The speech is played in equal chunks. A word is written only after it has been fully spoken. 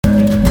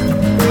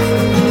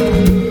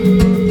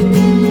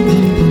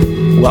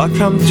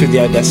Welcome to the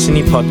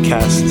iDestiny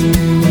podcast.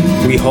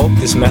 We hope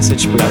this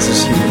message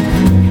blesses you.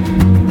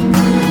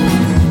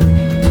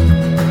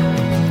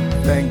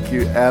 Thank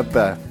you,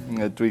 Abba,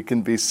 that we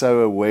can be so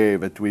aware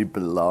that we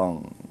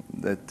belong,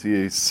 that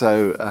you're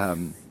so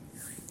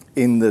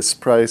in this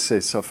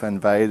process of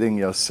unveiling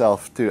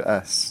yourself to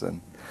us.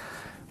 And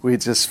we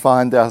just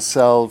find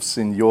ourselves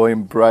in your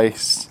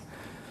embrace,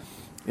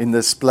 in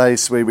this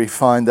place where we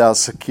find our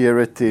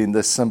security in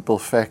the simple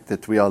fact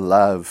that we are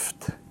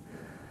loved.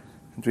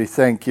 And we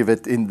thank you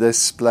that in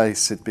this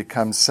place it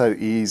becomes so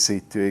easy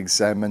to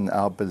examine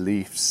our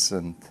beliefs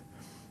and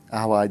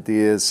our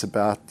ideas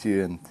about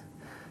you, and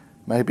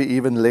maybe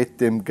even let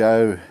them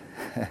go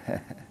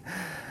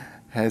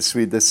as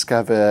we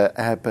discover,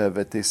 Abba,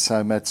 that there's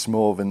so much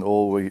more than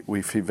all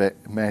we've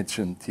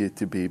imagined you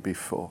to be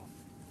before.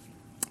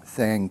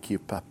 Thank you,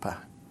 Papa.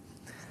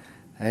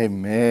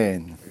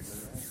 Amen.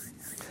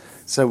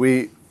 So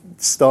we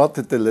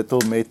started a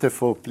little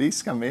metaphor.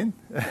 Please come in.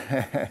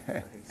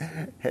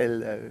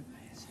 Hello.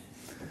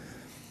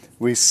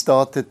 We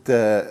started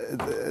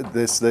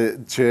the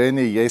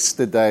journey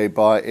yesterday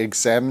by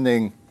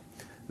examining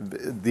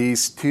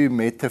these two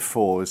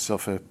metaphors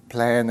of a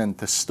plan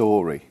and a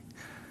story.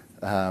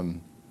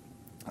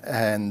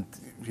 And,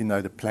 you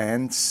know, the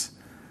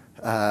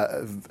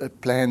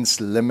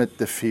plans limit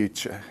the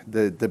future.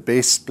 The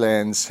best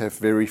plans have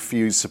very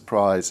few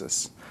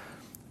surprises.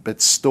 But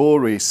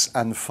stories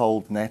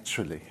unfold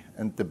naturally.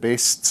 And the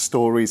best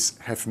stories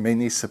have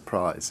many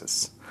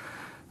surprises.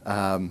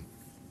 And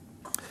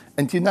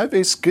you know,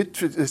 there's good,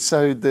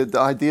 so the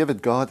idea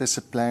that God has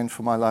a plan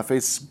for my life,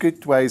 there's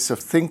good ways of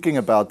thinking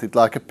about it,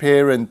 like a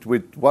parent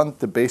would want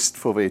the best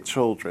for their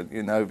children.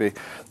 You know,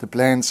 the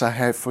plans I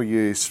have for you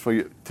is for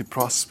you to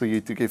prosper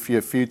you, to give you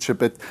a future.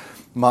 But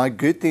my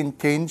good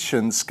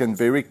intentions can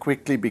very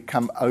quickly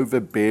become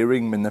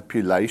overbearing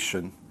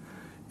manipulation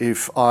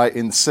if I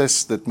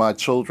insist that my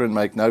children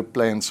make no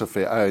plans of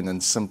their own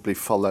and simply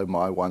follow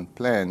my one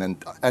plan.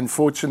 And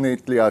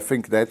unfortunately, I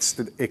think that's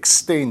the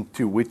extent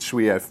to which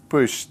we have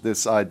pushed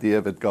this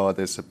idea that God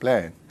has a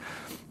plan.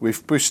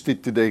 We've pushed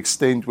it to the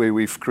extent where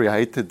we've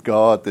created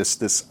God as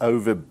this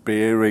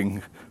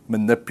overbearing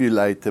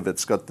manipulator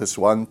that's got this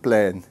one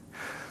plan,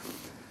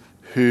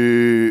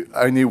 who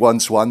only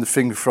wants one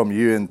thing from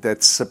you, and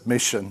that's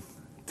submission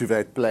to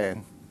that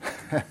plan.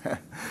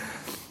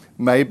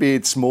 Maybe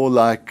it's more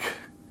like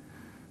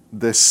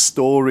this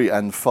story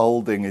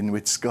unfolding in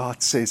which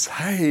God says,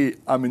 hey,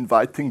 I'm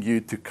inviting you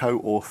to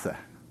co-author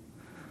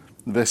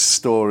this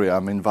story.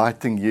 I'm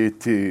inviting you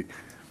to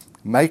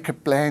make a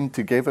plan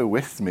together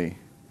with me.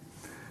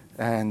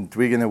 And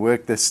we're going to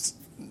work this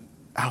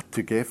out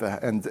together.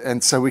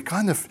 And so we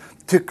kind of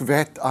took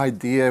that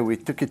idea, we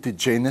took it to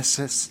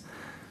Genesis.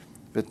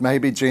 But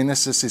maybe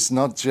Genesis is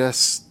not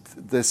just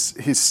this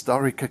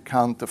historic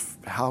account of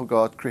how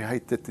God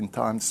created in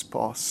times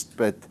past,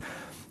 but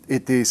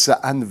it is an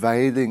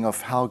unveiling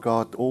of how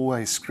God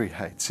always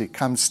creates. He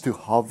comes to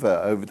hover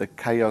over the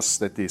chaos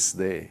that is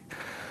there.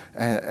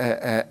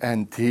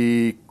 And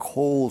He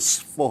calls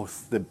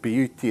forth the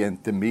beauty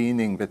and the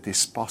meaning that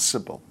is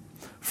possible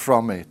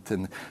from it.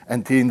 And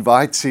He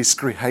invites His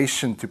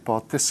creation to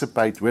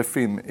participate with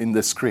Him in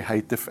this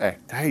creative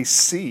act. Hey,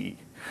 see,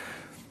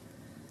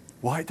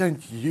 why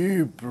don't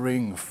you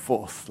bring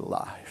forth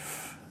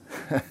life?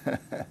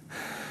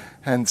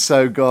 And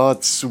so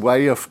God's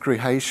way of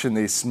creation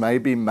is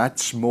maybe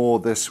much more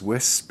this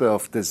whisper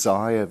of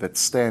desire that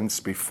stands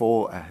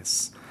before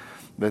us,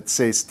 that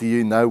says, do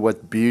you know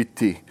what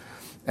beauty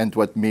and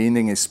what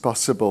meaning is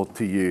possible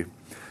to you,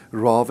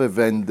 rather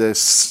than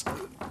this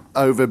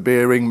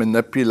overbearing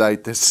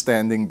manipulator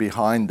standing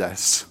behind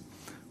us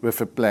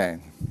with a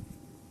plan.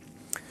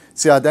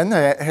 See, I don't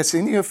know, has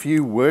any of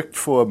you worked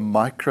for a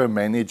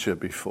micromanager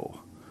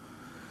before?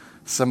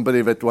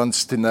 Somebody that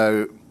wants to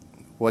know,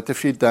 what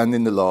have you done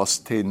in the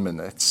last 10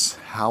 minutes?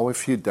 How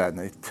have you done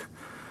it?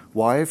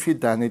 Why have you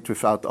done it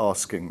without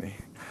asking me?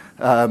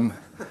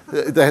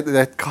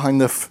 That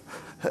kind of...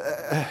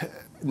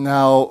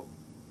 now,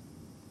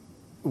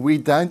 we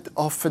don't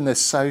often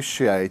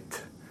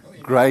associate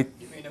great...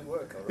 You mean at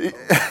work?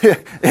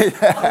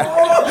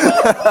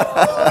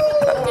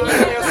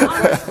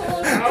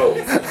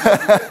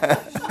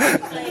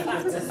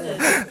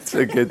 It's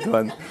a good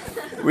one.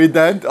 We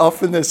don't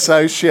often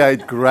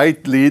associate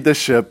great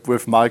leadership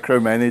with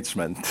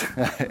micromanagement.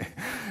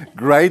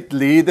 Great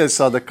leaders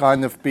are the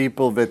kind of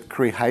people that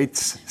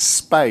creates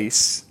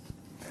space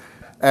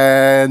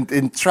and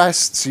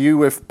entrusts you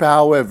with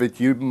power that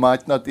you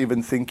might not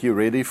even think you're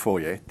ready for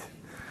yet.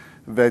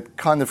 That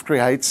kind of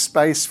creates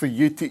space for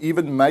you to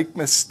even make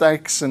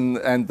mistakes,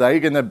 and they're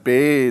going to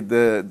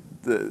bear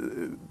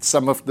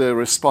some of the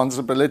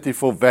responsibility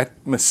for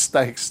that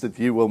mistakes that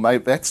you will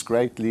make. That's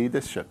great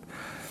leadership.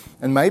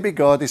 And maybe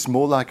God is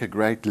more like a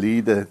great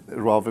leader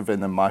rather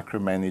than a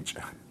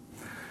micromanager.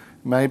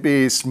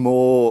 Maybe He's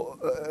more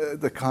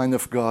the kind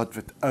of God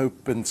that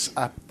opens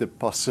up the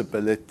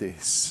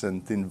possibilities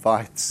and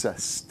invites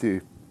us to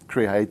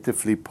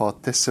creatively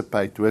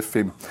participate with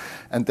Him.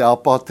 And our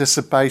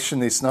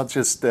participation is not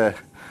just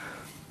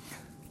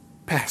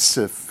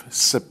passive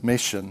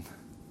submission.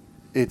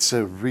 It's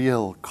a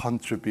real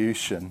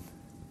contribution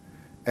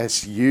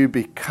as you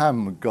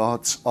become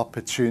God's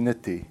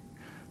opportunity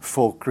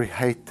for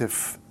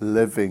creative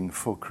living,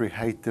 for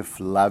creative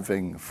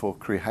loving, for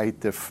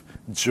creative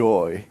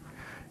joy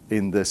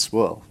in this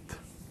world.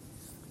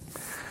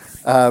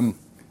 So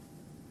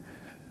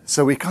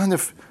we kind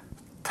of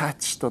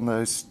touched on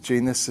those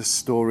Genesis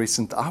stories,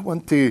 and I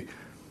want to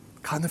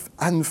kind of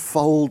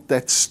unfold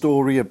that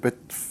story a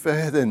bit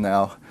further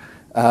now,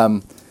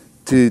 and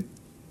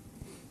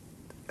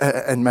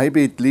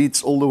maybe it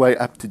leads all the way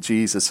up to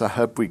Jesus. I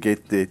hope we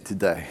get there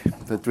today.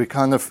 That we're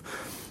kind of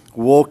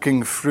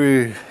walking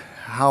through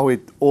how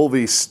all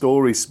these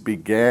stories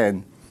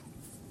began.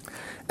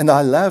 And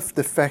I love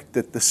the fact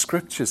that the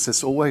scriptures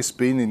has always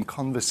been in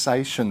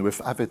conversation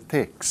with other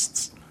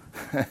texts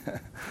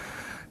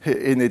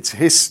in its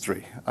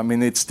history. I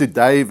mean, it's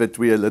today that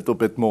we're a little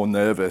bit more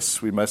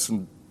nervous. We must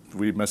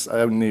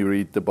only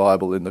read the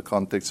Bible in the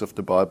context of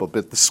the Bible.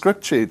 But the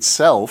scripture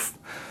itself,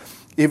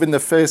 even the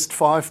first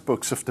 5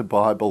 books of the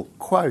Bible,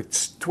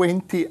 quotes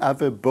 20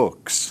 other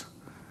books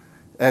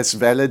as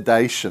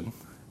validation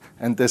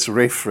and as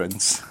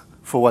reference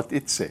for what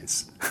it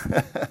says.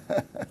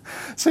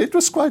 So it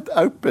was quite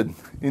open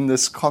in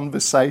this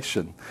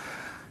conversation.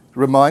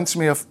 Reminds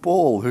me of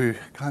Paul, who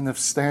kind of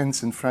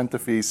stands in front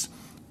of his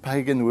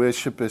pagan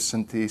worshippers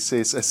and he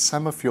says, as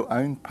some of your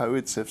own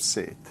poets have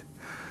said,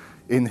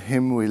 in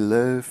him we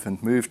live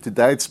and move.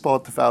 Today it's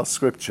part of our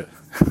scripture.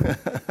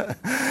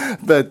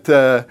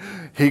 But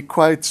he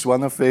quotes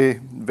one of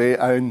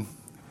their own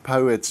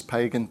poets,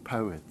 pagan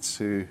poets,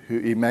 who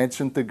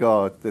imagined the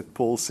God that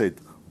Paul said,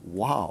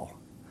 wow,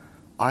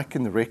 I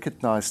can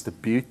recognize the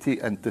beauty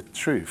and the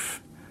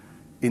truth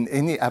in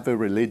any other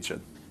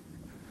religion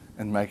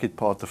and make it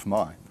part of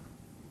mine.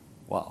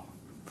 Wow.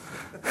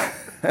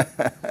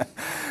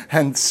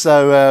 And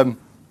so,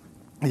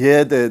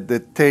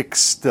 the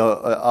text,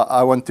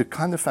 I want to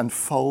kind of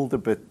unfold a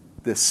bit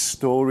the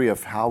story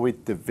of how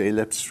it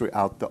develops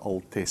throughout the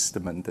Old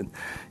Testament. And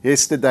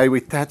yesterday we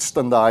touched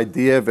on the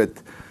idea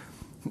that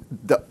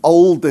the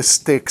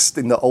oldest text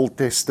in the Old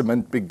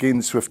Testament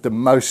begins with the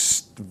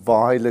most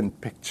violent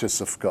pictures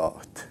of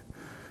God.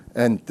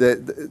 And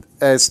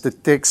as the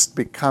text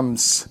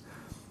becomes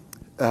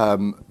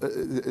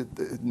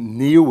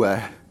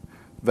newer,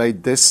 they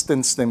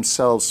distance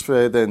themselves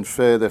further and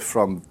further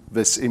from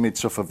this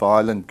image of a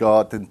violent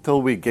God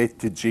until we get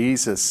to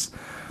Jesus,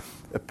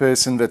 a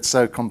person that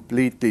so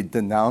completely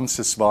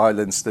denounces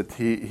violence that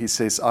he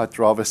says, I'd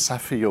rather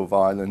suffer your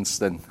violence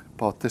than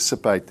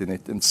participate in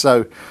it. And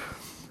so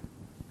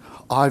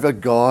either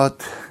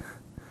God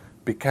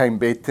became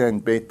better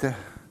and better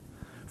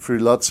through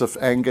lots of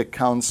anger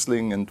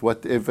counseling and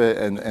whatever,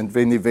 and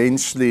then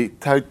eventually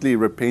totally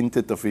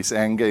repented of his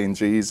anger in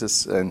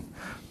Jesus and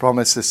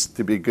promises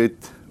to be good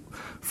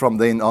from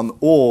then on,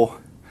 or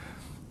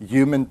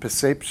human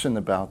perception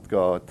about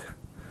God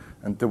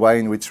and the way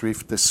in which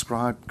we've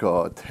described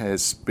God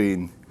has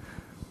been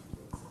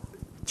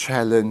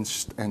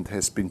challenged and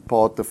has been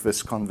part of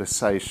this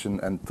conversation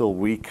until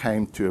we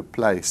came to a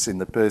place in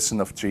the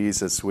person of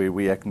Jesus where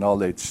we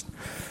acknowledged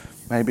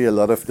maybe a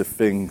lot of the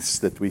things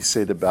that we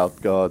said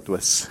about God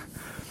was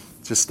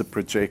just a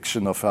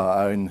projection of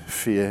our own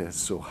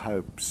fears or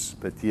hopes.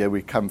 But here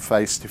we come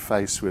face to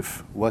face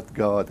with what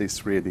God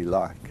is really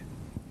like.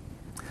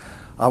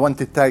 I want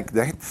to take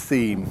that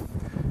theme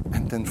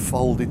and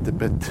unfold it a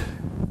bit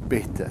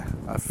better.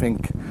 I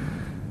think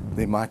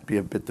there might be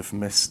a bit of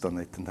mist on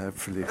it, and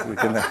hopefully we're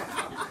going to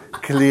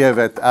clear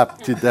that up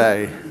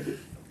today.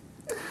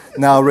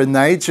 Now,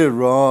 René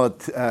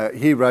Girard,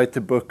 he wrote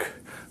a book,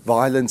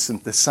 Violence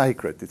and the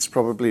Sacred. It's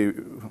probably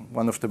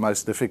one of the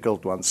most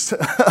difficult ones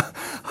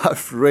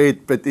I've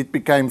read, but it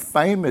became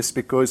famous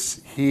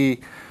because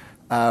he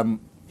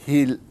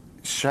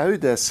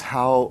showed us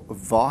how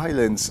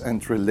violence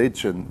and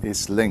religion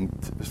is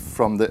linked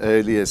from the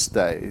earliest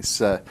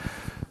days.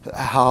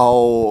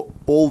 How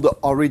all the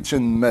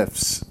origin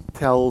myths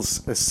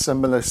tells a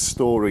similar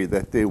story,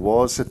 that there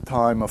was a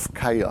time of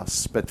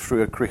chaos, but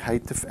through a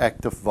creative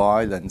act of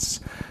violence,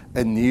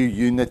 a new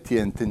unity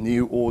and a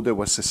new order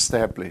was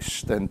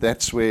established, and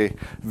that's where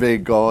their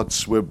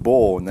gods were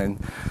born.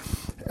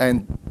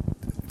 And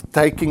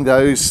taking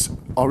those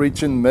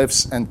origin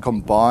myths and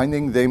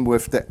combining them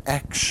with the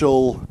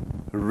actual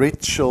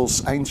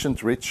rituals,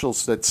 ancient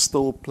rituals that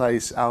still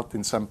plays out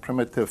in some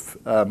primitive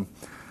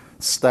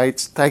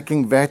states,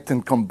 taking that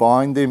and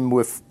combine them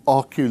with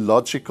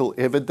archaeological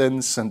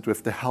evidence and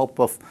with the help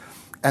of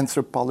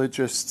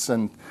anthropologists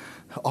and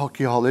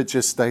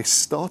archaeologists, they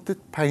started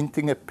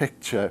painting a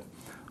picture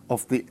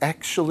of the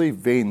actual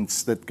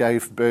events that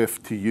gave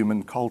birth to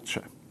human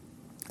culture.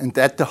 And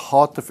at the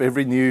heart of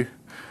every new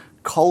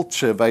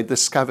culture, they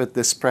discovered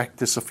this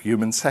practice of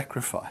human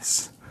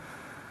sacrifice.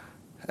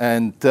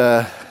 And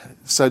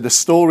so the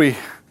story,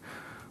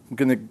 I'm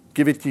going to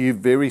give it to you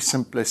very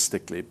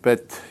simplistically,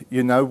 but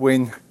you know,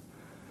 when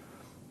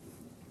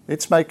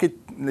let's make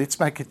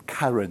it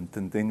current,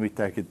 and then we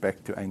take it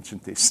back to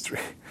ancient history.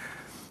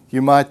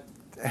 You might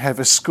have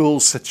a school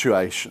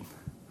situation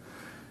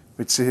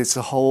which is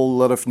a whole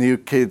lot of new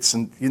kids.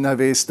 And,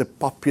 there's the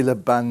popular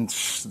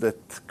bunch that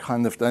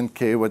kind of don't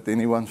care what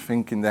anyone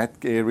think in that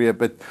area.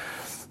 But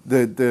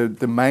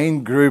the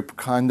main group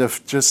kind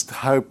of just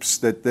hopes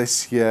that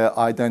this year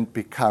I don't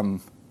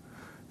become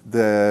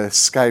the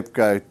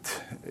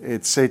scapegoat,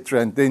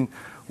 etc. And then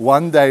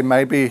one day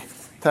maybe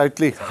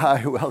totally,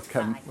 hi,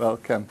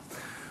 welcome.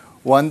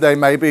 One day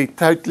maybe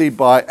totally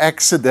by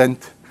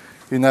accident,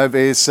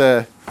 there's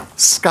a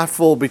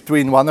scuffle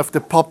between one of the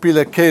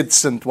popular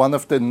kids and one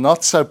of the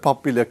not so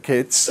popular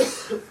kids.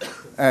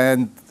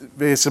 And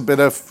there's a bit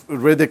of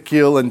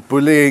ridicule and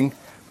bullying.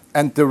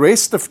 And the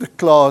rest of the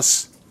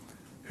class,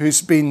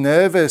 who's been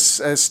nervous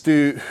as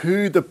to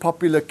who the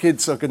popular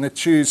kids are going to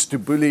choose to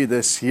bully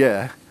this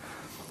year,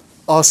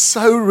 are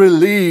so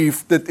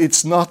relieved that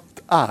it's not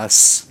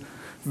us,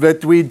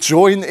 that we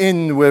join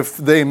in with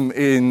them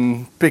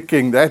in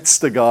picking, that's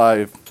the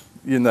guy,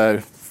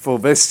 for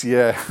this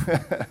year.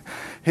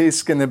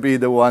 He's going to be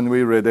the one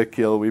we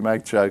ridicule, we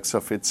make jokes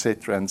of,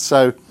 etc. And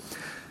so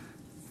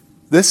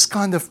this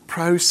kind of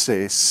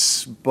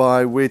process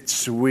by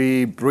which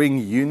we bring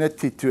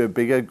unity to a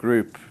bigger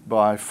group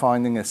by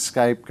finding a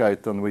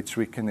scapegoat on which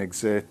we can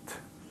exert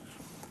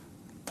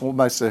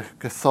almost a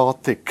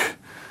cathartic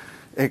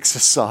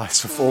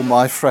exercise of all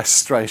my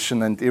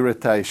frustration and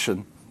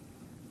irritation.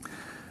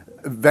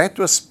 That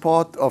was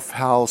part of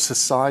how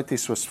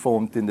societies was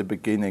formed in the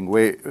beginning,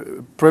 where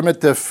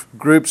primitive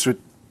groups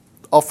would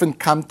often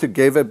come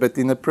together, but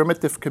in a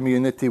primitive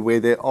community where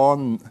there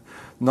are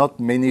not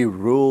many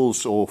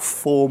rules or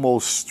formal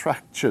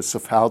structures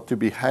of how to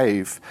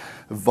behave,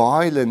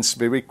 violence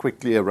very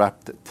quickly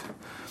erupted.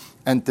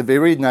 And the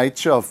very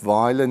nature of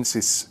violence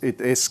is it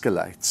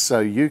escalates. So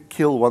you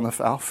kill one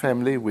of our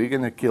family, we're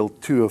going to kill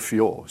two of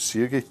yours.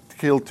 You get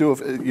killed two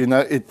of,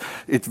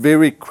 it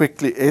very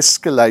quickly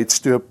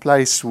escalates to a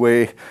place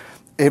where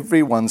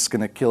everyone's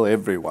going to kill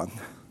everyone.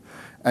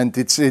 And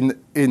it's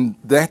in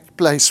that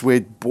place where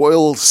it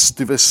boils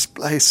to this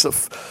place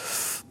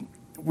of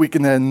we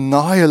can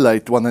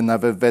annihilate one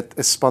another, that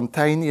a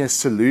spontaneous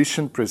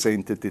solution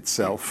presented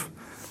itself.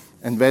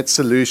 And that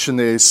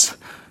solution is,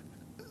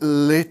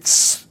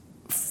 let's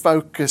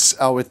focus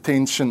our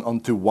attention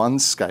onto one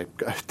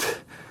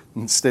scapegoat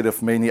instead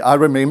of many. I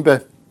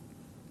remember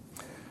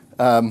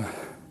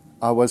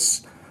I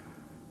was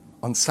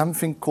on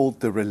something called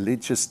the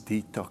Religious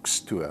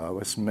Detox Tour. I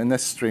was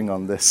ministering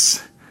on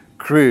this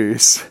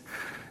cruise,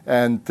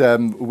 and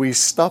we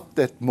stopped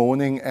that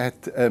morning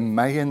at a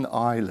Mayan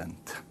island.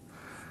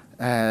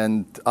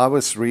 And I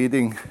was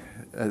reading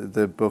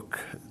the book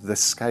The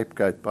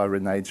Scapegoat by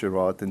Rene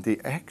Girard, and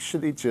he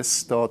actually just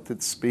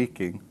started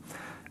speaking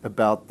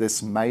about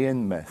this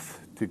Mayan myth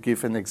to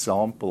give an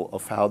example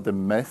of how the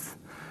myth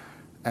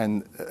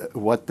and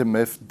what the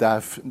myth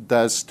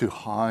does to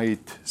hide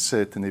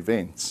certain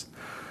events.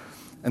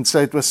 And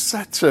so it was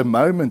such a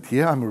moment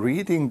here. I'm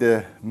reading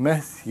the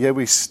myth. Here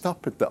we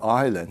stop at the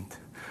island.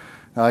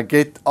 I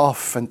get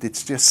off and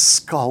it's just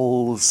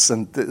skulls,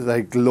 and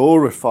they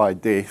glorify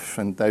death,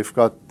 and they've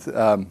got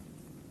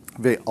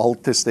their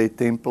altars, their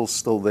temples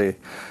still there.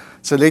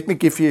 So let me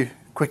give you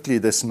quickly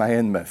this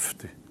Mayan myth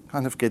to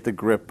kind of get a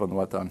grip on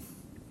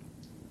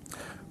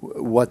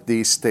what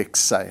these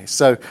texts say.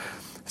 So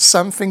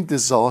something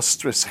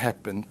disastrous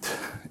happened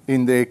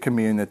in their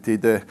community,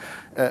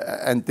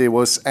 and there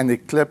was an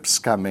eclipse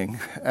coming,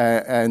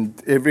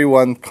 and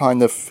everyone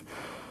kind of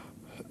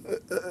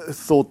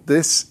thought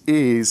this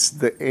is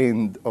the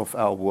end of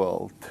our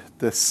world.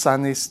 The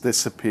sun is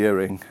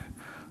disappearing.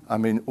 I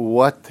mean,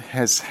 what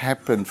has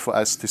happened for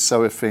us to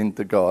so offend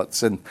the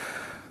gods?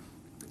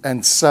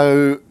 And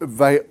so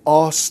they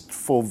asked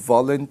for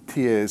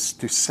volunteers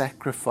to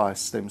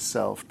sacrifice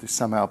themselves to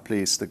somehow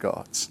please the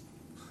gods.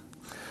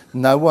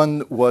 No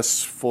one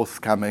was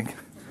forthcoming.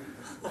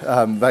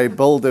 They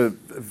built a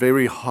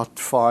very hot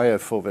fire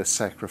for the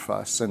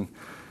sacrifice.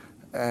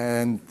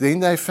 And then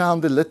they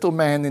found a little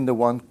man in the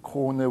one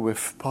corner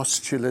with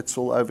postulates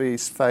all over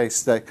his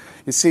face.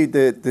 You see,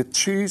 the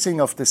choosing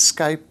of the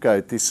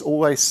scapegoat is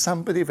always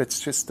somebody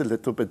that's just a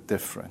little bit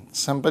different,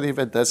 somebody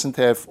that doesn't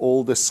have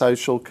all the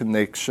social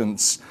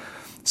connections,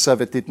 so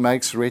that it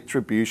makes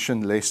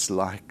retribution less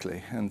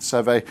likely. And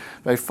so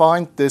they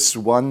find this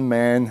one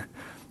man,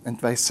 and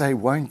they say,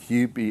 won't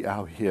you be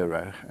our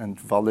hero and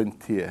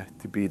volunteer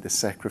to be the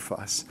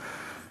sacrifice?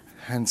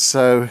 And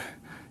so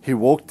he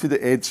walked to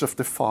the edge of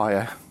the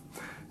fire,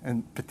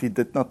 but he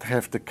did not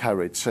have the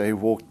courage, so he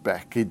walked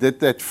back. He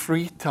did that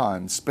 3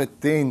 times,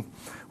 but then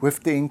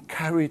with the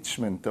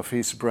encouragement of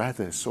his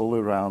brothers all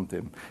around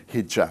him,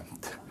 he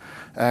jumped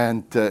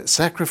and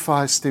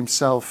sacrificed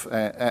himself,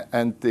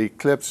 and the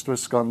eclipse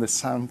was gone, the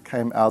sun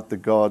came out, the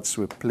gods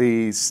were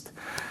pleased.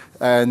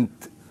 And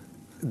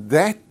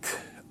that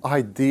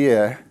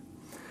idea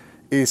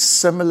is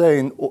similar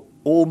in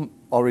all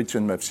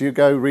origin myths. You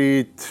go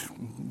read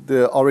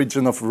the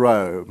origin of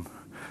Rome,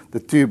 the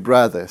 2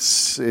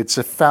 brothers. It's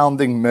a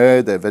founding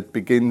murder that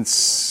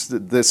begins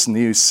this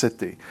new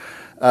city,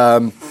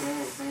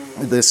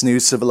 this new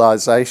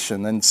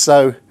civilization. And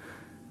so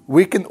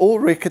we can all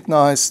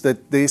recognize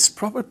that there's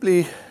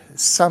probably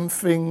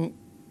something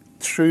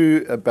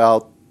true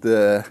about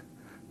the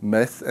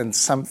myth and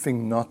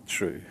something not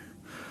true.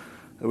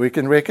 We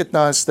can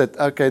recognize that,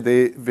 okay,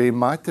 there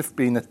might have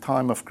been a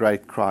time of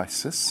great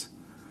crisis,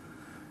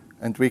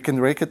 and we can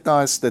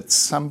recognize that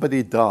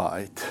somebody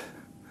died.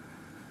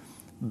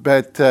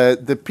 But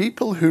the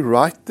people who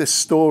write the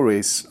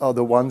stories are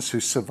the ones who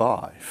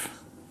survive.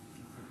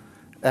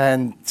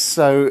 And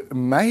so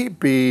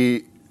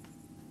maybe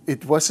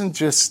it wasn't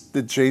just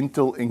the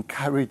gentle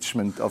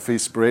encouragement of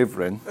his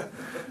brethren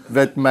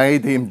that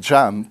made him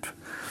jump,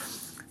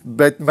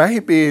 but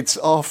maybe it's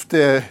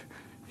after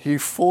he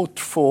fought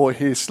for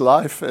his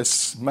life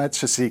as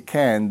much as he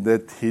can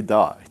that he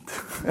died.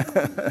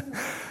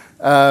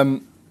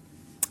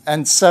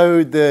 And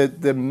so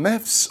the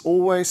myths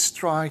always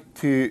try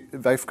to,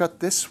 they've got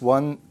this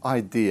one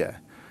idea.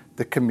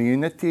 The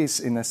community is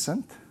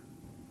innocent,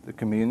 the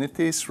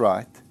community is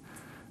right,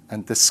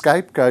 and the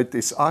scapegoat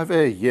is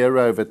either a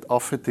hero that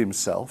offered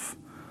himself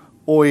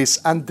or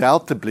is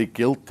undoubtedly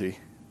guilty.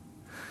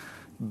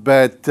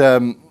 But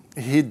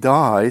he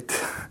died,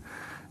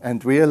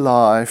 and we're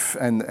alive,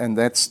 and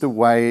that's the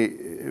way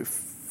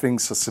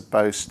things are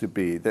supposed to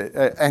be.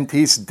 And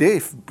his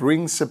death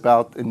brings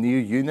about a new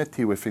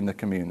unity within the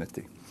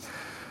community.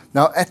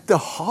 Now, at the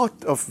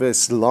heart of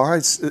this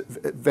lies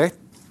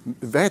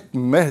that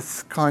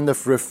myth kind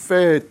of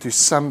referred to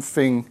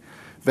something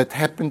that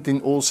happened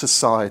in all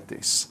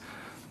societies.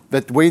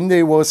 That when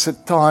there was a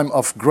time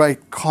of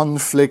great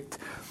conflict,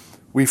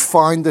 we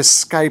find a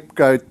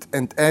scapegoat,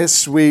 and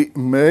as we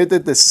murder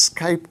the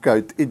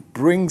scapegoat, it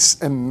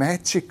brings a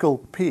magical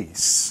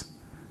peace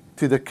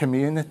to the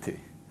community.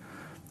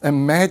 A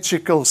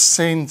magical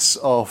sense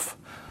of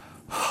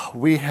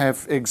we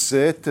have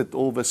exerted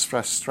all this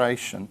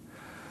frustration.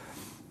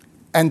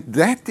 And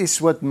that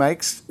is what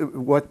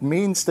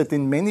means that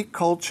in many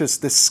cultures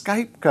the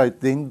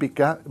scapegoat then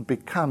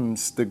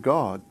becomes the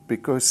god,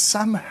 because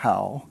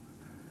somehow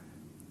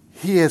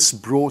he has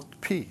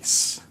brought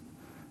peace.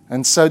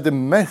 And so the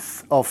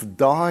myth of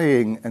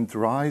dying and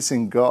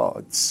rising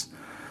gods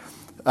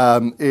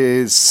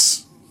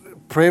is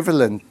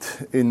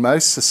prevalent in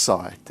most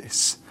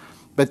societies.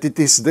 But it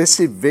is this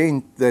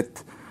event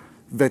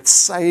that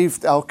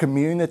saved our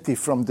community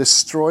from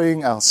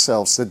destroying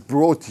ourselves, that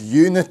brought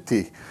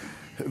unity,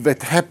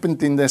 that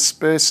happened in this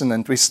person.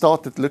 And we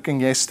started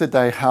looking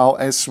yesterday how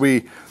as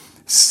we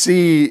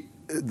see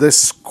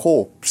this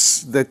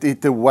corpse, that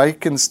it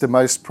awakens the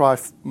most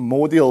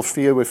primordial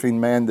fear within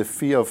man, the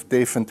fear of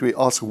death. And we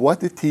ask, what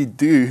did he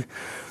do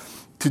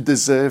to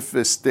deserve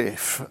this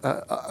death?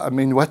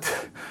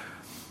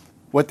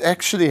 What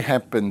actually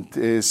happened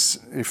is,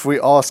 if we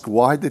ask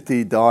why did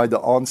he die,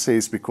 the answer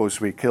is because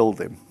we killed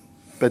him.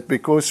 But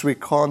because we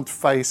can't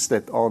face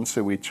that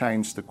answer, we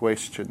change the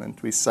question and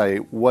we say,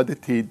 what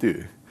did he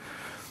do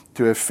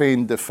to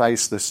offend the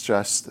faceless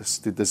justice,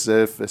 to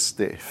deserve this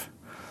death?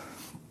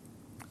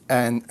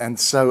 And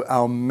so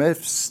our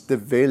myths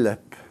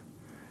develop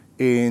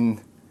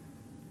in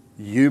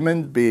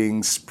human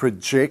beings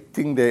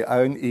projecting their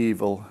own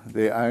evil,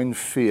 their own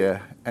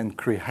fear, and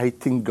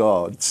creating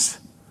gods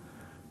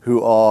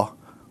who are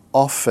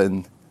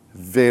often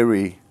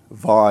very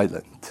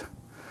violent.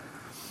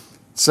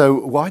 So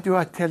why do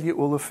I tell you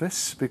all of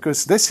this?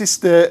 Because this is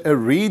the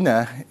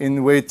arena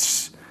in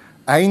which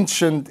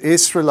ancient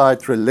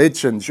Israelite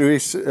religion,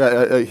 Jewish,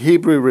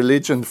 Hebrew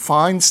religion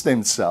finds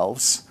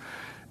themselves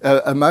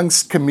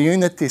amongst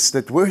communities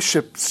that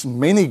worships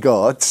many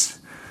gods.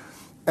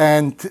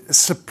 And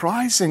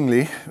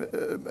surprisingly,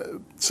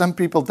 some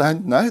people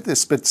don't know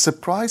this, but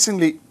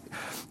surprisingly,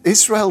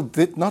 Israel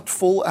did not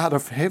fall out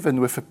of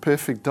heaven with a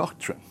perfect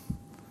doctrine.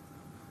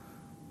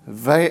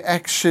 They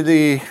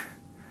actually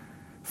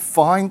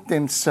find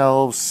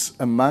themselves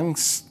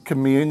amongst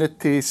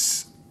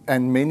communities,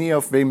 and many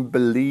of them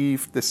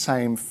believe the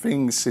same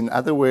things. In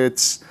other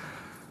words,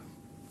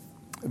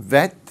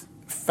 that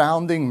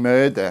founding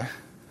murder,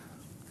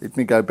 let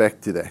me go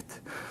back to that.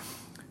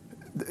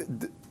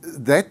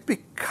 That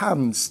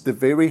becomes the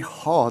very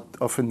heart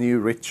of a new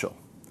ritual.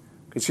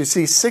 Because you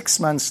see, 6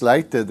 months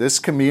later, this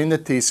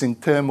community is in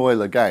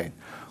turmoil again.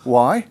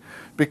 Why?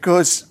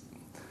 Because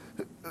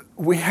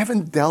we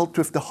haven't dealt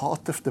with the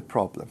heart of the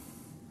problem.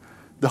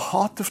 The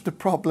heart of the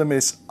problem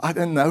is, I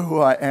don't know who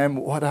I am,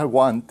 what I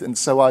want, and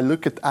so I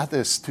look at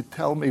others to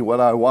tell me what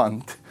I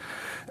want.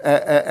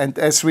 And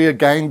as we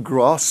again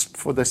grasp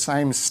for the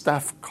same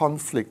stuff,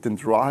 conflict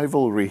and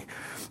rivalry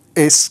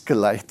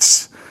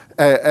escalates.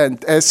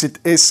 And as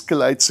it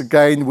escalates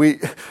again,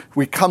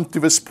 we come to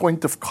this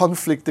point of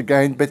conflict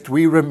again, but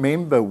we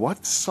remember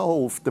what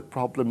solved the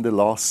problem the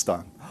last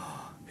time.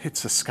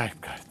 It's a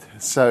scapegoat.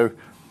 So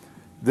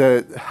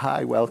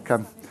hi,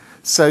 welcome.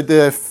 So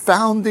the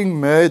founding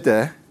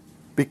murder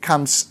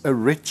becomes a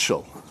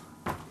ritual.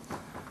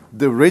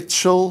 The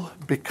ritual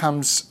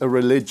becomes a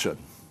religion.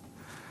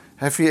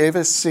 Have you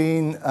ever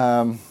seen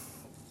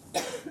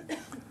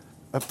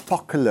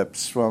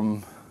Apocalypse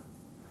from...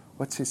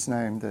 What's his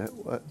name?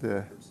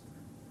 The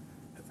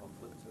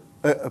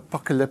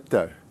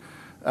Apocalypto.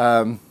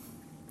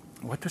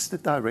 What was the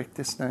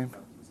director's name?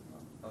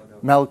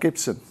 Mel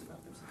Gibson.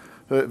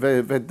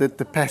 They did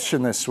The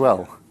Passion as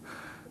well.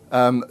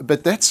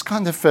 But that's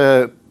kind of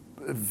a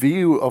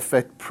view of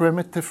that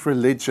primitive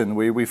religion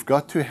where we've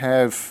got to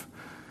have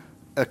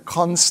a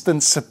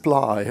constant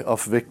supply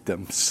of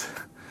victims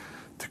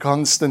to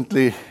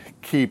constantly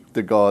keep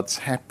the gods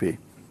happy.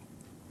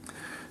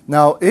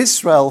 Now,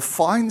 Israel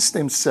finds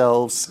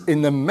themselves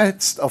in the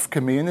midst of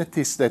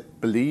communities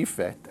that believe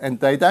that, and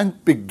they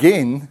don't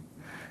begin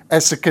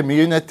as a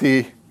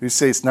community who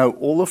says, no,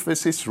 all of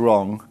this is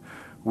wrong.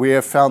 We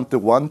have found the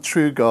one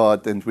true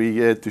God, and we're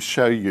here to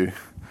show you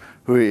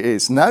who He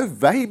is. No,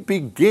 they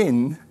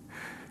begin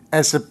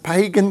as a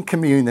pagan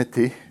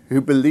community who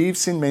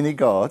believes in many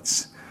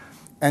gods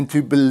and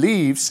who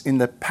believes in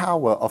the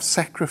power of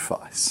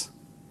sacrifice,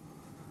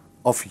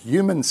 of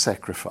human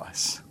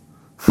sacrifice.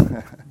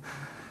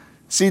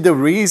 See, the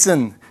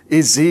reason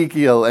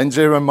Ezekiel and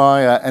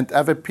Jeremiah and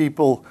other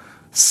people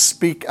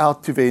speak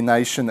out to their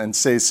nation and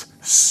says,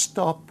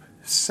 stop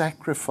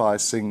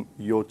sacrificing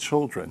your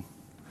children,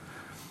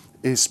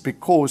 is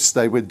because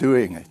they were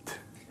doing it.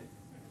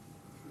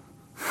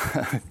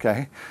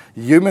 Okay?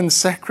 Human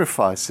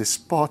sacrifice is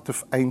part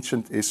of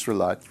ancient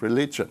Israelite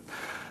religion.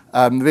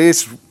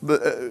 There's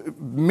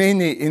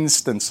many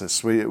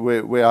instances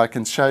where I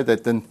can show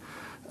that. And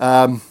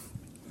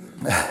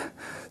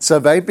so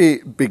they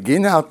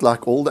begin out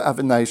like all the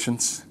other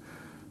nations,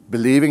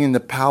 believing in the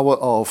power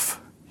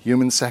of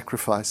human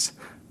sacrifice,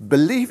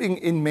 believing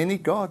in many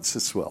gods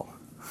as well.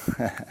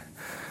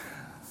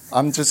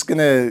 I'm just going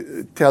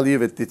to tell you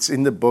that it's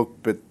in the book,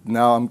 but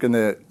now I'm going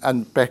to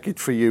unpack it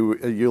for you.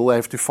 You'll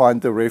have to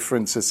find the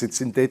references.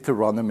 It's in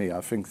Deuteronomy, I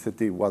think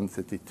 31,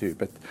 32.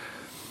 But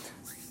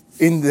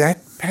in that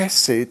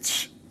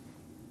passage,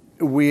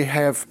 we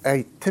have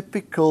a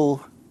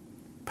typical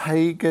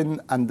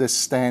pagan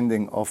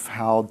understanding of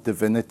how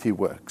divinity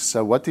works.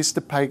 So what is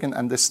the pagan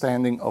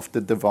understanding of the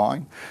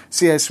divine?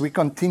 See, as we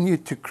continue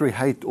to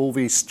create all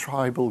these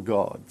tribal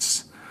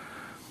gods,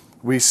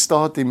 we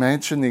start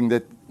imagining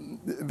that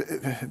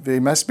there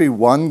must be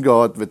one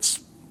God that's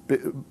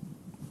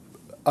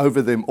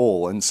over them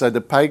all. And so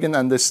the pagan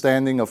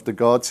understanding of the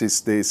gods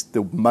is there's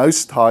the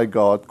Most High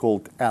God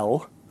called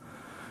El.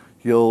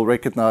 You'll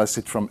recognize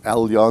it from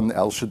Elyon,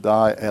 El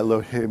Shaddai,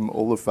 Elohim,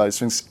 all of those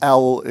things.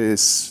 El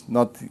is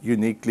not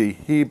uniquely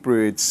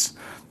Hebrew. It's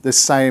the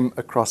same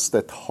across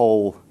that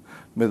whole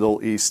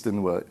Middle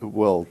Eastern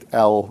world.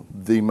 El,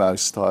 the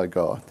Most High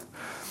God.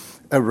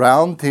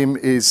 Around him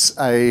is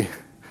a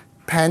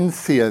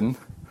pantheon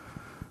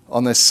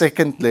on a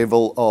second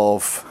level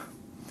of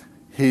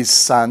his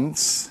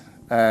sons,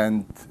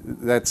 and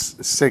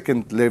that's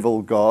second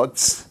level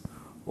gods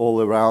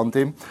all around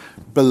him.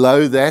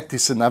 Below that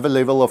is another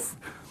level of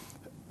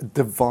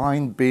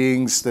divine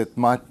beings that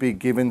might be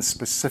given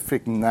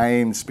specific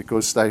names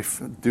because they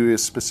do a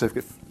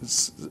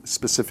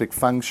specific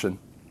function.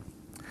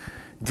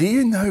 Do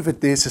you know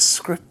that there's a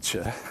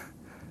scripture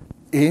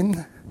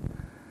in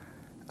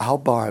our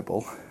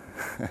Bible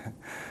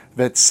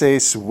that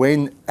says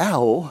when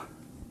El,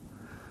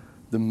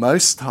 the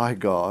Most High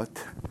God,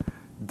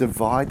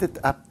 divided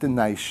up the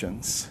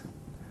nations,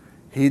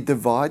 He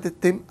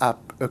divided them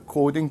up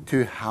according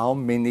to how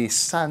many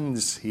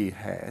sons He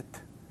had,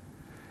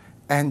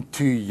 and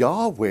to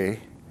Yahweh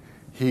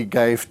He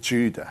gave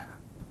Judah.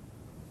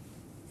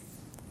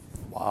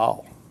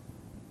 Wow.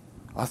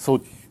 I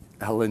thought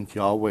El and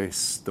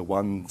Yahweh's the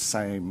one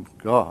same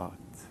God,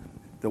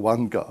 the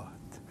one God.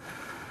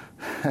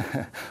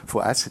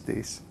 For us it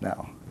is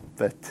now.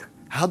 But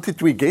how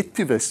did we get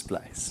to this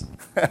place?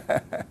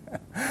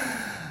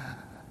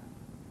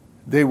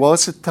 There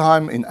was a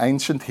time in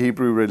ancient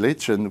Hebrew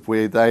religion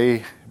where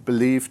they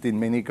believed in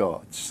many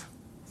gods,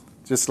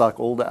 just like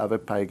all the other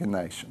pagan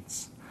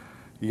nations.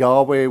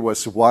 Yahweh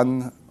was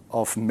one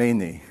of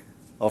many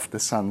of the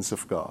sons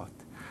of God.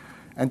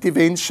 And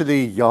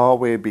eventually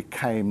Yahweh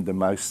became the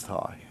Most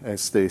High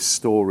as their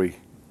story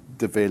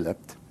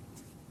developed.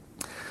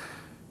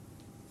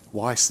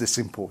 Why is this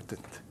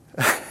important?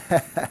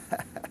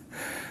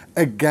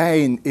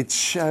 Again, it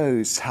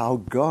shows how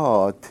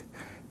God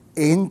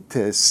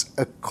enters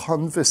a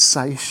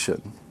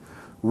conversation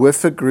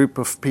with a group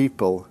of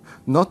people,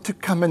 not to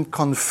come and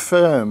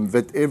confirm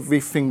that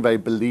everything they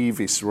believe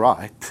is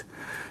right,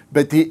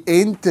 but He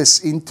enters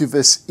into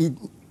this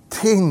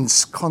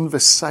intense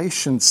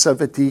conversation so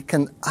that He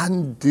can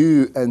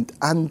undo and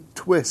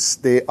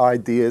untwist their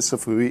ideas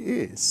of who He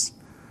is.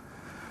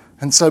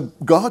 And so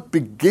God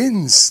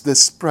begins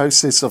this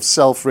process of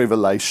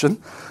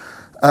self-revelation.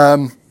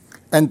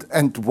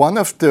 And one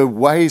of the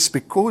ways,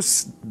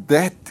 because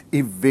that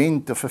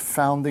event of a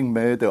founding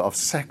murder of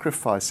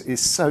sacrifice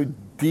is so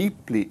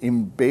deeply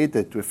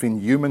embedded within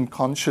human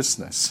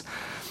consciousness,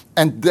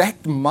 and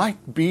that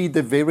might be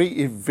the very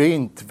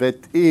event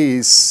that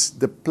is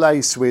the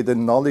place where the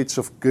knowledge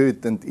of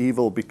good and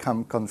evil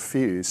become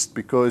confused,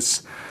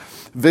 because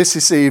this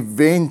is an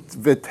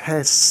event that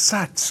has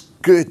such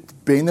good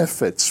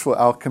benefits for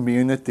our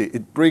community.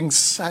 It brings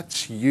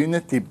such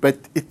unity, but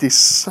it is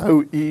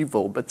so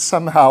evil. But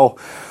somehow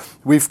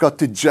we've got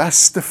to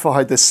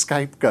justify the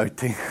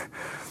scapegoating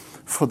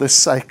for the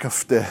sake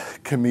of the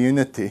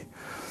community.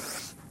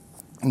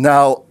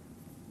 Now,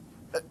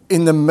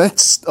 in the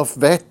midst of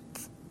that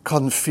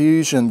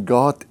confusion,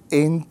 God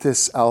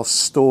enters our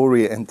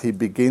story and he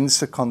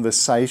begins a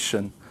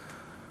conversation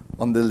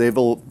on the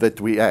level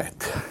that we're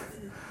at.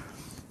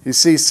 You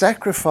see,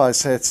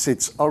 sacrifice has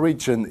its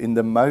origin in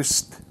the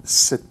most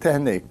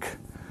satanic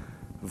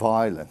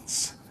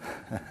violence.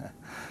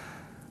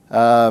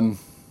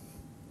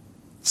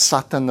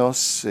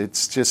 Satanos,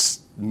 it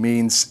just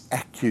means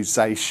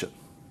accusation.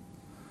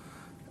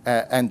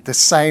 And the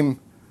same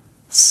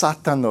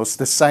Satanos,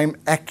 the same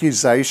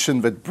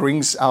accusation that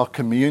brings our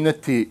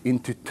community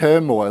into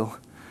turmoil,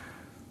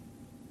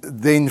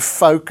 then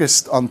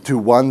focused onto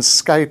one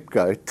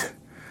scapegoat,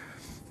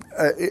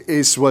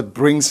 is what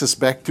brings us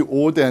back to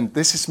order. And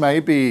this is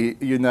maybe,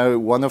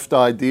 one of the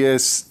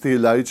ideas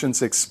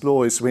theologians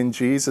explore is when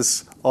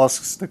Jesus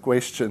asks the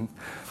question,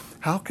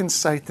 how can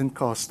Satan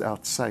cast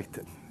out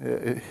Satan?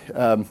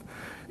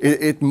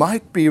 It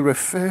might be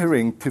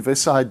referring to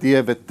this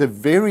idea that the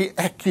very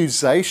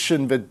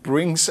accusation that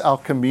brings our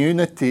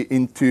community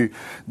into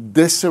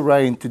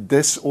disarray, into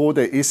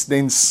disorder, is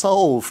then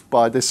solved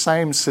by the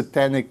same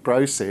satanic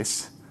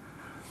process.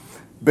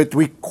 But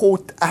we're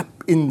caught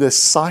up in the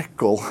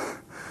cycle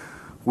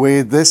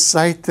where this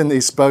Satan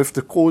is both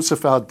the cause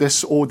of our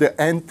disorder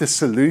and the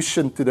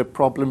solution to the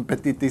problem,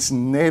 but it is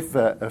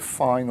never a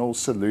final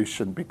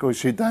solution,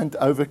 because you don't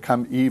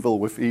overcome evil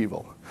with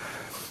evil.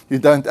 You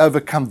don't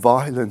overcome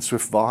violence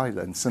with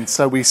violence. And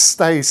so we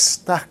stay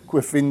stuck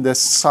within this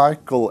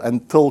cycle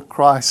until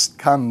Christ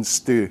comes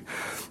to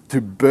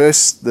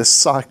burst the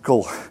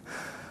cycle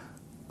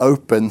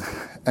open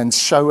and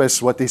show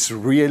us what is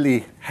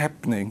really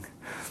happening,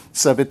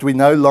 so that we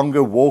no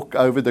longer walk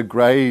over the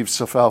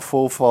graves of our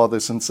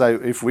forefathers and say,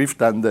 if we've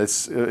done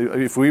this,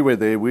 if we were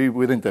there, we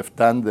wouldn't have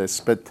done this.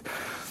 But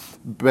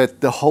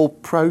the whole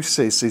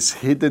process is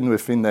hidden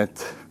within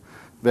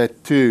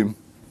that tomb.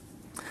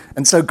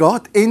 And so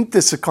God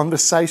enters a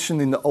conversation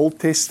in the Old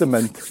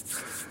Testament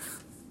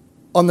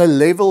on a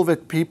level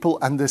that people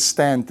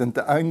understand. And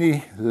the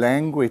only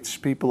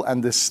language people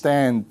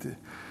understand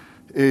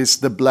is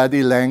the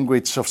bloody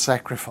language of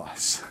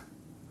sacrifice.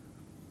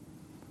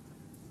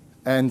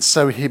 And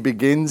so he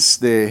begins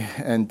there.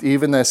 And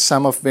even as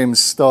some of them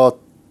start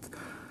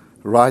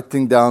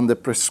writing down the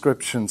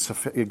prescriptions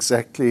of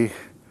exactly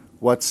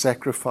what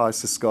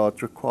sacrifices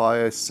God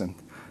requires and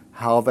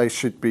how they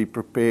should be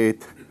prepared,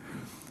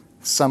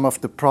 some of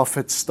the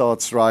prophets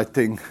starts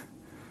writing,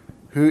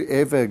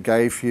 whoever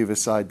gave you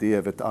this idea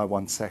that I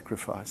want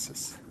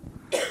sacrifices?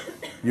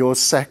 Your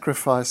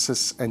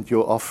sacrifices and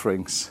your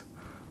offerings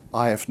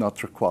I have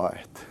not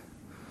required.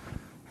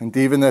 And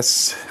even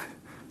as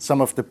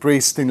some of the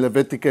priests in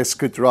Leviticus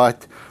could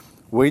write,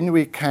 when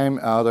we came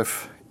out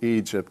of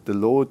Egypt, the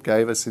Lord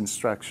gave us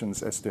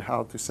instructions as to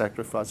how to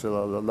sacrifice,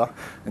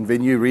 and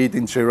when you read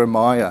in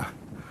Jeremiah,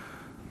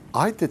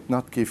 I did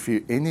not give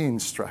you any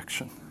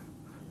instruction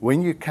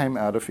when you came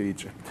out of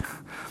Egypt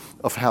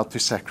of how to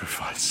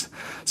sacrifice.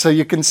 So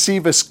you can see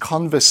this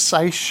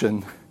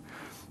conversation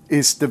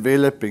is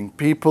developing.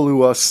 People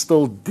who are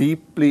still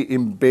deeply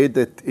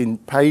embedded in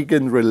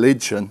pagan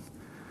religion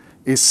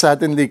is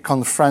suddenly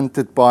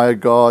confronted by a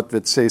God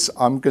that says,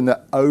 I'm going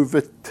to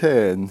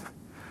overturn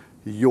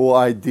your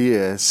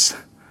ideas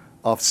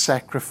of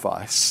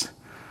sacrifice,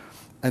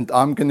 and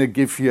I'm going to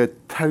give you a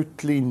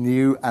totally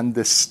new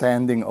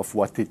understanding of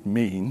what it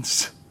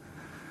means.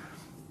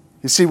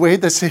 You see, what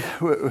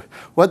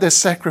does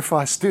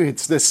sacrifice do?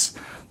 It's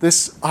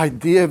this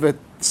idea that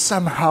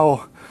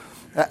somehow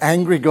an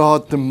angry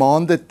God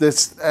demanded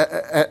this,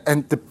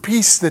 and the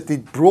peace that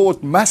it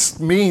brought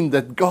must mean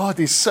that God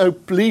is so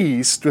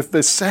pleased with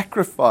the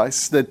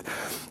sacrifice that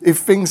if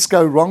things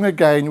go wrong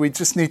again, we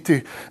just need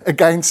to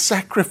again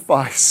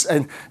sacrifice,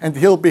 and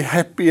he'll be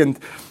happy, and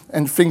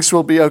things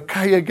will be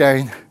okay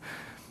again.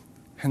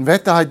 And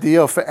that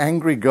idea of an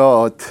angry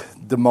God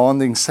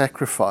demanding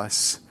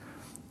sacrifice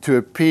to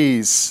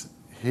appease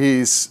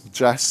his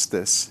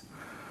justice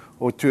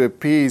or to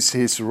appease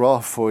his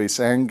wrath or his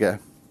anger,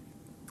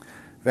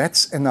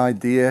 that's an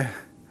idea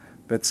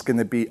that's going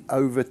to be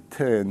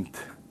overturned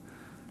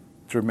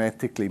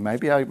dramatically.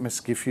 Maybe I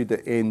must give you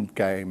the end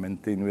game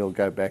and then we'll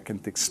go back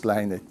and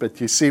explain it.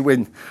 But you see,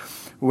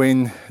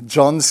 when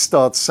John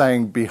starts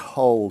saying,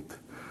 behold,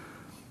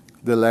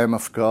 the Lamb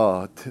of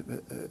God,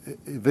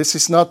 this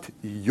is not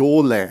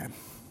your lamb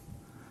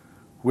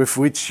with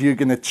which you're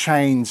going to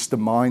change the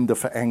mind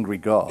of an angry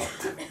God.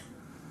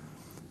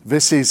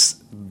 This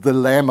is the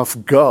Lamb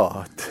of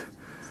God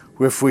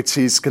with which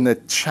he's going to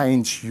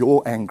change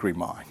your angry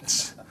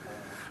minds,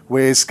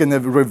 where it's going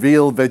to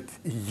reveal that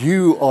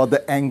you are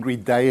the angry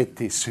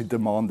deities who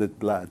demanded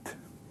blood,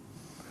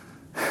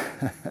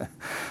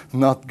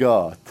 not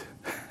God.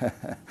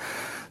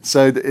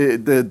 So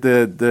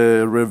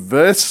the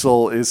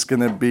reversal is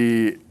going to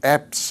be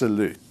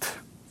absolute.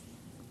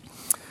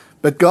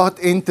 But God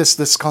enters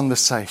this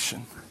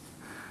conversation.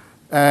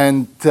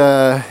 And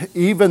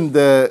even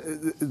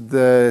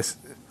the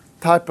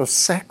type of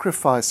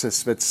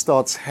sacrifices that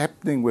starts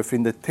happening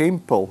within the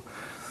temple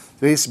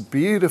there's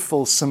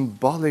beautiful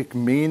symbolic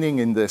meaning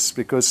in this,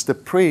 because the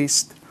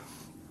priest,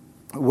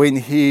 when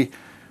he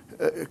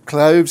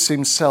clothes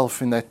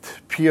himself in that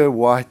pure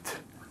white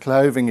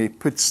clothing, he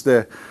puts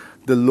the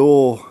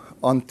law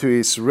onto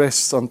his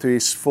wrists, onto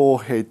his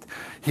forehead.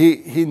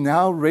 He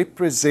now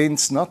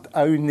represents not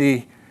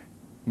only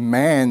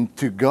man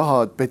to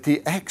God, but he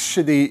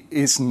actually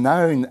is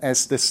known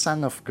as the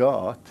Son of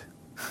God.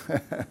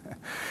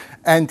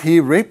 And he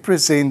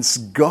represents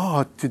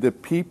God to the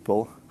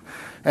people.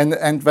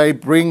 And they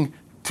bring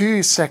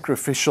two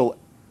sacrificial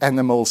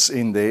animals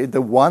in there.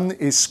 The one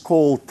is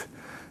called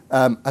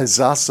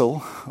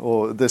Azazel,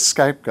 or the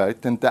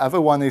scapegoat, and the other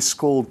one is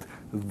called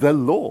the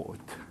Lord.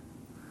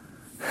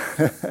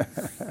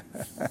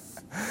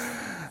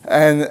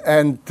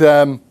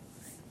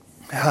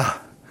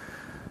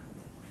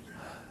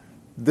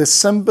 The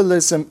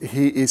symbolism,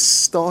 he is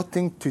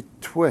starting to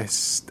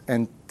twist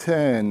and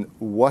turn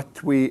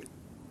what we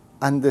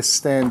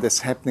understand is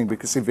happening,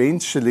 because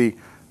eventually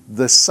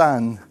the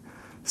Son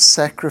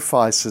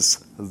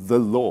sacrifices the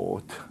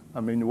Lord. I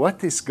mean,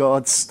 what is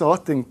God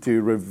starting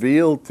to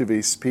reveal to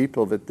these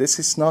people? That this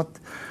is not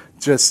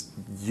just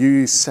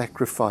you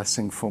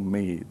sacrificing for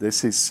me.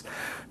 This is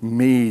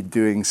me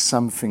doing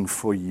something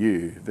for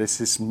you.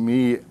 This is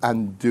me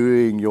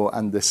undoing your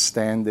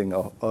understanding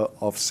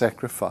of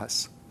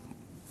sacrifice.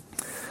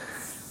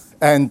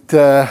 And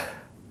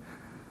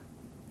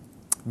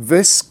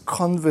this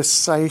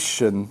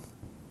conversation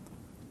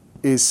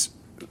is,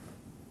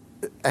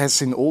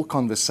 as in all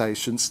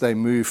conversations, they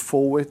move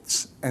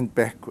forwards and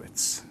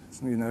backwards.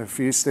 You know, a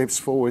few steps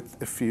forward,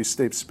 a few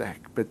steps back.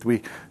 But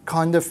we're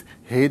kind of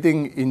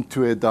heading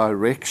into a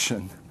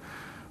direction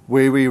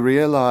where we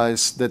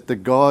realize that the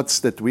gods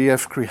that we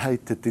have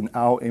created in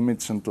our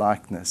image and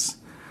likeness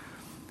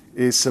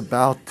is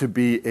about to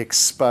be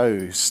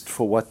exposed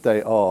for what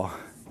they are,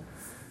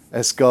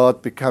 as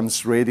God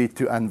becomes ready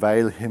to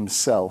unveil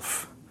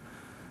himself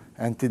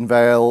and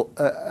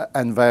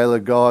unveil a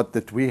God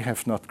that we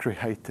have not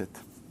created,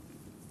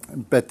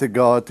 but a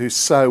God who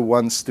so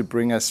wants to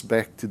bring us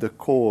back to the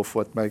core of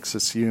what makes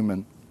us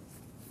human.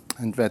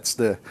 And that's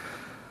the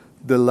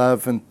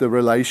love and the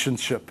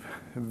relationship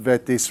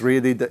that is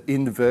really the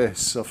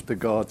inverse of the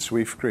gods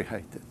we've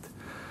created.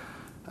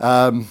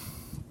 How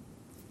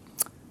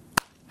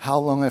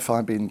long have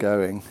I been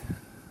going?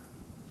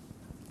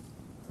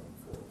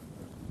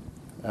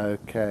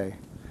 Okay.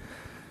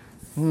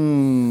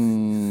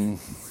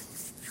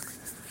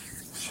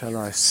 Shall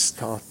I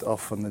start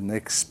off on the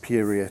next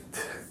period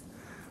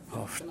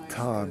of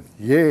time?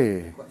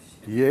 Yeah.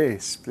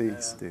 Yes,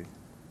 please do.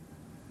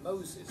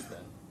 Moses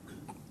then,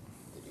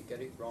 did he get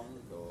it wrong,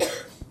 or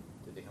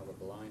did he have a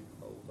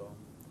blindfold on?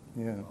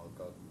 Yeah. Or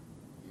God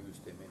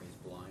used him in his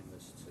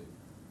blindness to,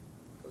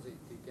 because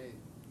he gave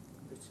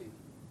pretty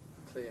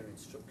clear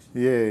instructions.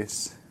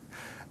 Yes.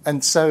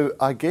 And so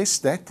I guess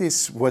that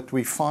is what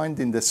we find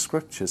in the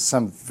scriptures,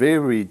 some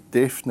very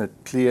definite,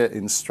 clear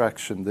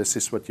instruction. This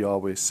is what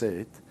Yahweh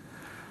said.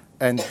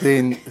 And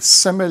then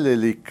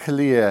similarly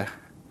clear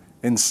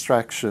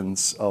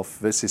instructions of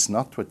this is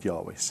not what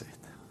Yahweh said.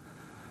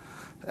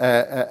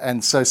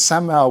 And so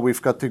somehow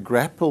we've got to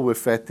grapple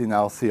with that in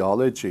our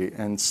theology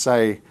and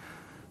say,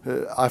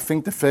 I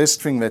think the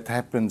first thing that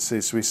happens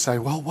is we say,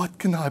 well, what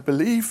can I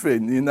believe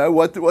in? You know,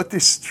 what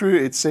is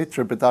true,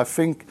 etc. But I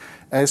think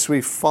as we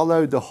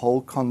follow the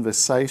whole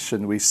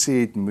conversation, we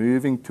see it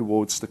moving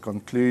towards the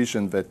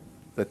conclusion that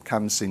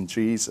comes in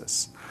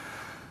Jesus.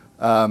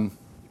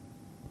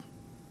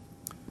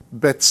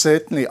 But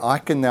certainly I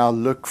can now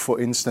look, for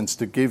instance,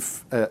 to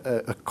give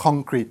a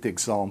concrete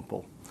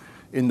example.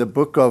 In the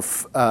book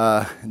of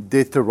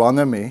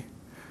Deuteronomy,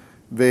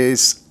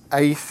 there's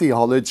a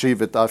theology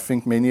that I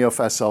think many of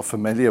us are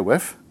familiar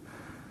with.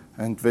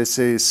 And this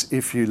is,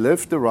 if you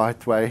live the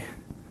right way,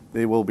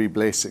 there will be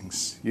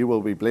blessings. You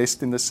will be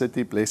blessed in the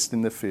city, blessed in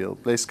the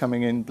field, blessed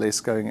coming in,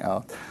 blessed going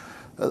out,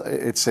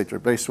 etc.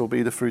 Blessed will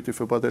be the fruit of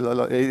your body.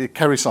 It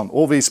carries on,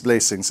 all these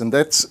blessings. And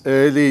that's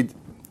early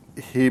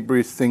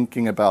Hebrew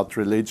thinking about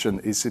religion,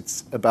 is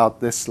it's about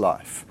this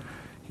life.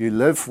 You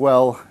live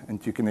well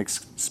and you can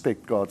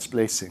expect God's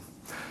blessing.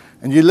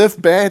 And you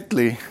live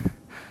badly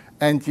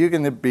and you're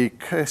going to be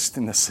cursed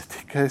in the city,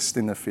 cursed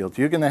in the field.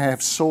 You're going to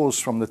have sores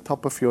from the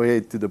top of your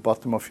head to the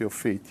bottom of your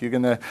feet. You're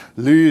going to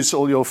lose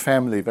all your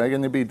family. They're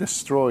going to be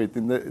destroyed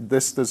in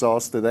this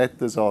disaster, that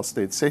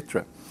disaster,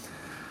 etc.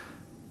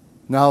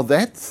 Now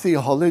that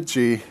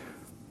theology,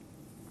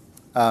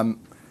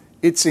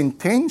 its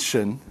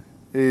intention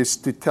is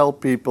to tell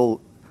people,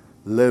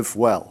 live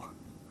well,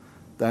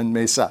 don't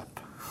mess up.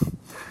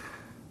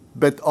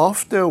 But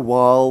after a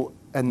while,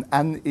 an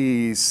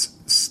unease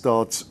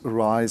starts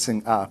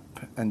rising up,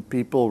 and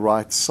people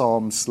write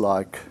psalms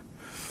like,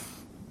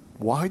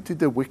 why do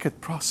the wicked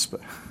prosper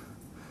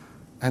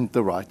and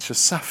the righteous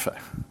suffer?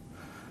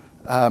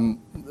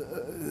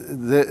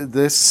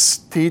 This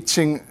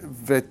teaching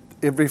that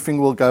everything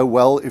will go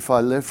well if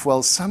I live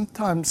well,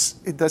 sometimes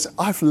it does.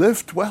 I've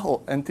lived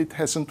well and it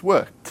hasn't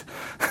worked.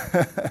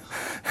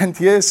 And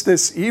here's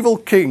this evil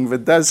king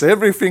that does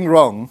everything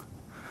wrong.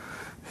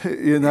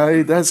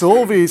 He does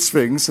all these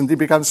things and he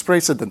becomes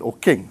president or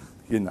king,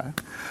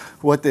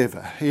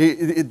 whatever.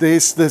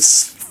 There's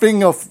this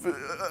thing of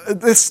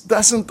this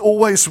doesn't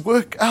always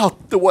work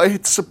out the way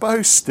it's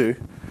supposed to.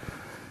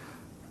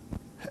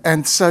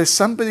 And so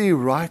somebody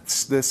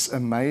writes this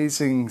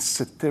amazing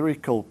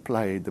satirical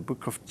play, the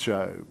Book of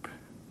Job,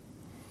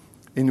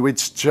 in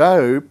which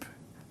Job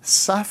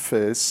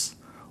suffers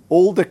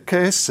all the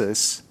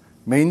curses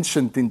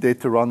mentioned in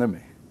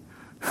Deuteronomy.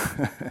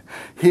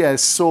 He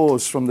has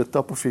sores from the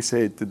top of his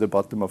head to the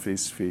bottom of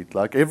his feet.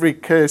 Like every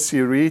curse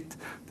you read,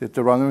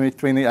 Deuteronomy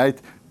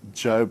 28,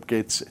 Job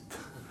gets it.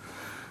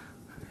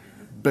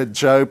 But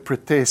Job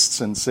protests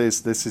and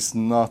says, this is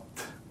not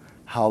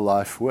how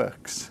life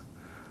works.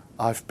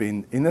 I've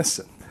been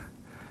innocent.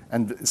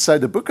 And so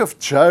the book of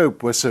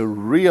Job was a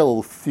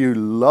real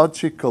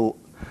theological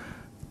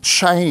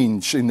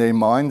change in their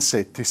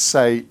mindset to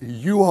say,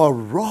 you are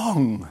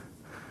wrong,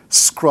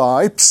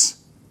 scribes.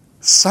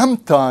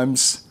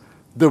 Sometimes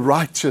the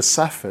righteous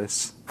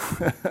suffers,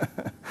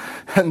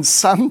 and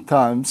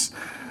sometimes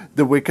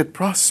the wicked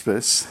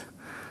prospers.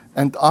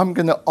 And I'm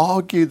going to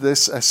argue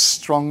this as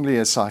strongly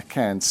as I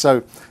can.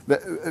 So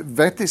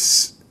that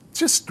is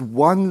just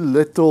one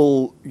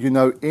little,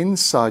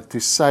 insight to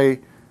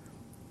say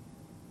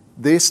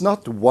there's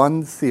not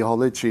one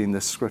theology in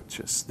the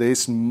scriptures.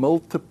 There's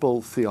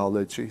multiple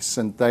theologies,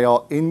 and they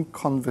are in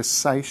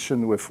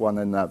conversation with one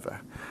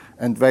another.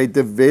 And they're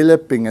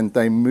developing and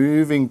they're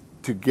moving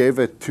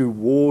together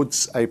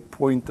towards a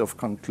point of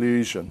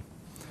conclusion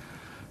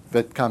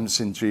that comes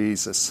in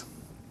Jesus.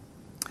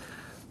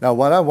 Now,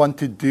 what I want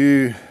to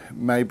do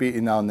maybe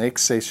in our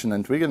next session,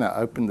 and we're going to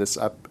open this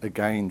up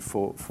again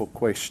for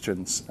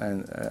questions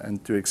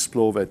and to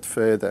explore that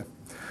further.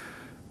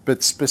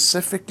 But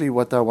specifically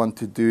what I want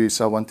to do is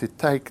I want to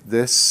take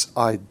this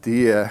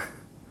idea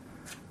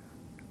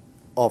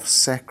of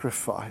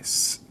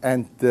sacrifice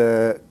and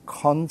the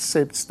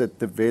concepts that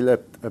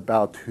developed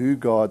about who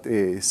God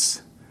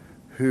is,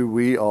 who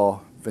we are,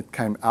 that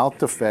came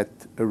out of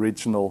that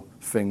original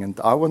thing. And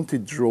I want to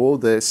draw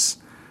this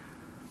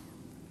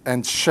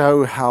and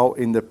show how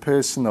in the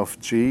person of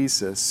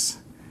Jesus,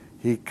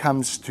 he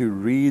comes to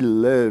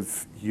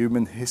relive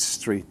human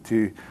history,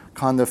 to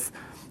kind of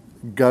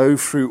go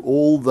through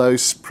all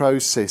those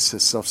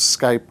processes of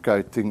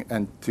scapegoating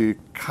and to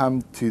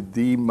come to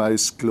the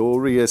most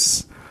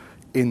glorious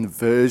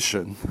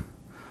inversion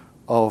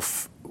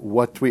of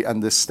what we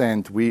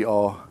understand we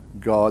are,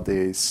 God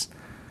is,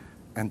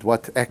 and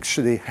what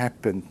actually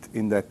happened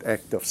in that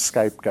act of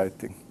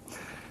scapegoating.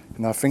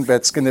 And I think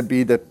that's going to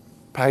be the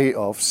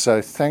payoff. So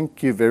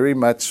thank you very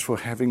much for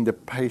having the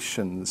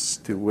patience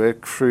to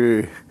work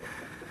through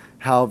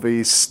how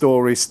these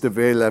stories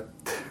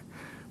developed.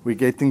 We're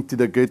getting to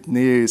the good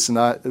news,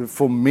 and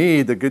for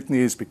me, the good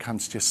news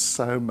becomes just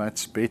so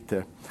much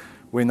better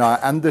when I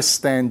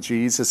understand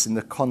Jesus in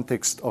the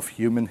context of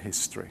human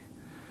history.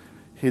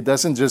 He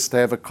doesn't just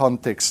have a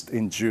context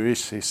in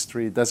Jewish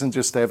history. He doesn't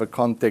just have a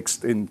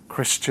context in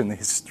Christian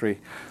history.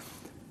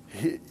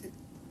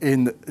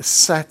 In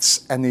such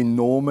an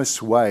enormous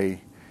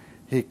way,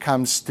 he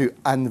comes to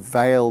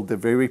unveil the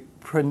very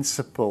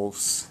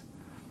principles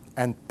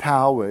and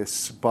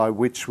powers by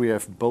which we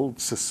have built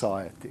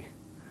society.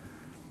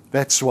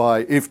 That's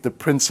why if the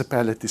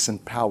principalities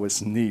and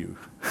powers knew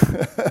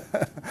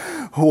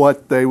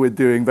what they were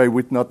doing, they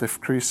would not have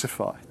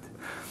crucified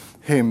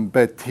him.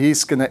 But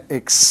he's going to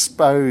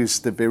expose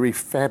the very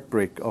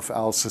fabric of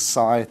our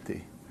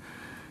society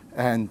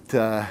and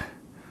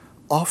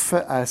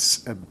offer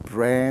us a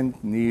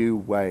brand new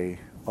way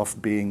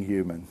of being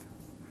human,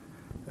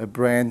 a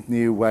brand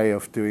new way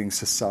of doing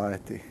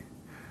society.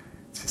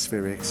 It's just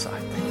very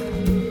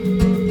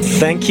exciting.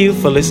 Thank you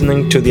for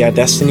listening to the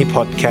iDestiny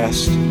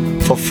podcast.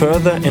 For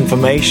further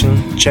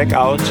information, check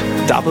out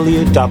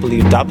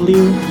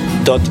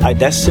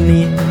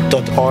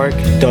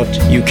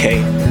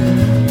www.idestiny.org.uk.